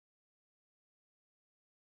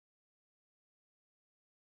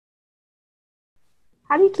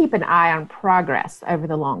How do you keep an eye on progress over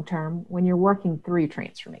the long term when you're working through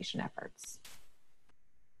transformation efforts?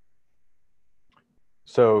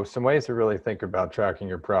 So some ways to really think about tracking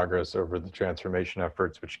your progress over the transformation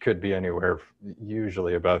efforts, which could be anywhere,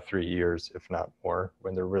 usually about 3 years, if not more,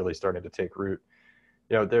 when they're really starting to take root.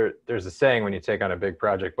 There's a saying when you take on a big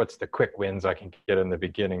project, what's the quick wins I can get in the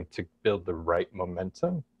beginning to build the right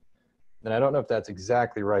momentum? And I don't know if that's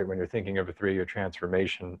exactly right when you're thinking of a 3-year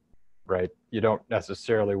transformation, right? You don't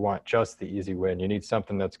necessarily want just the easy win. You need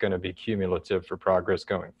something that's going to be cumulative for progress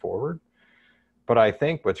going forward. But I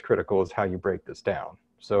think what's critical is how you break this down.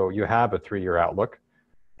 So you have a 3-year outlook,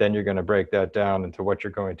 then you're going to break that down into what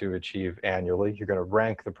you're going to achieve annually. You're going to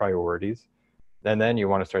rank the priorities, and then you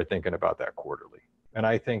want to start thinking about that quarterly. And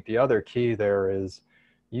I think the other key there is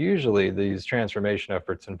usually these transformation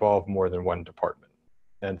efforts involve more than one department.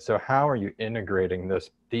 And so how are you integrating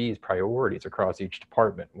these priorities across each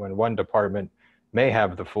department when one department may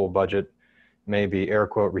have the full budget, may be air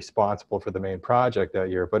quote responsible for the main project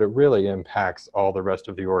that year, but it really impacts all the rest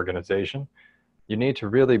of the organization? You need to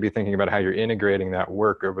really be thinking about how you're integrating that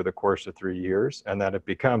work over the course of 3 years, and that it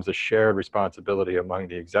becomes a shared responsibility among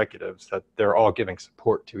the executives, that they're all giving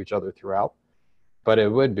support to each other throughout. But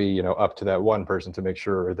it would be, up to that one person to make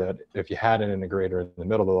sure that if you had an integrator in the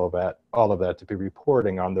middle of all of that to be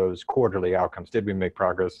reporting on those quarterly outcomes. Did we make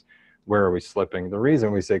progress? Where are we slipping? The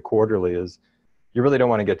reason we say quarterly is you really don't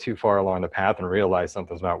want to get too far along the path and realize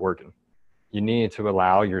something's not working. You need to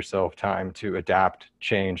allow yourself time to adapt,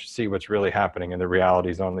 change, see what's really happening and the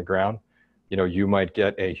realities on the ground. You might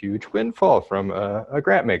get a huge windfall from a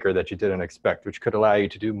grant maker that you didn't expect, which could allow you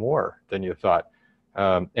to do more than you thought.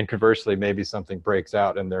 And conversely, maybe something breaks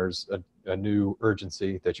out and there's a new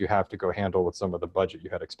urgency that you have to go handle with some of the budget you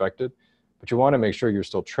had expected. But you want to make sure you're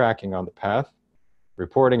still tracking on the path,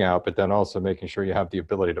 reporting out, but then also making sure you have the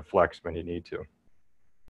ability to flex when you need to.